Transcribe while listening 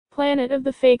planet of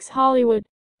the fakes Hollywood.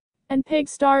 And Pig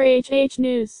star HH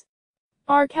News.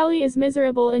 R. Kelly is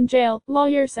miserable in jail,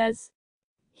 lawyer says.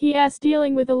 He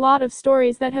dealing with a lot of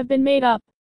stories that have been made up.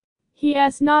 He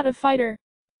not a fighter.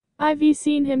 I've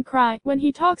seen him cry when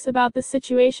he talks about the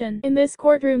situation. In this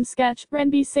courtroom sketch,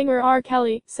 R&B singer R.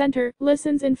 Kelly, center,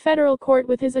 listens in federal court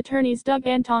with his attorneys Doug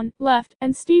Anton, left,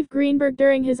 and Steve Greenberg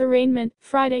during his arraignment,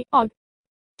 Friday, Aug.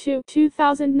 2,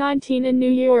 2019 in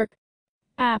New York.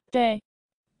 App Day.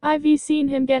 I've seen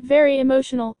him get very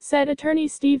emotional, said attorney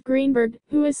Steve Greenberg,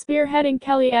 who is spearheading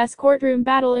Kelly's courtroom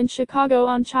battle in Chicago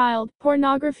on child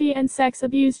pornography and sex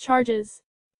abuse charges.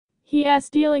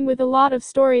 He's dealing with a lot of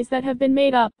stories that have been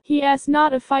made up. He's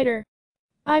not a fighter.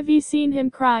 I've seen him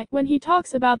cry when he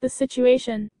talks about the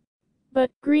situation.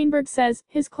 But, Greenberg says,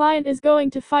 his client is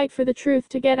going to fight for the truth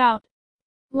to get out.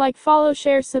 Like, follow,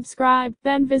 share, subscribe,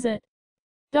 then visit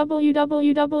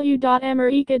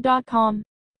www.america.com.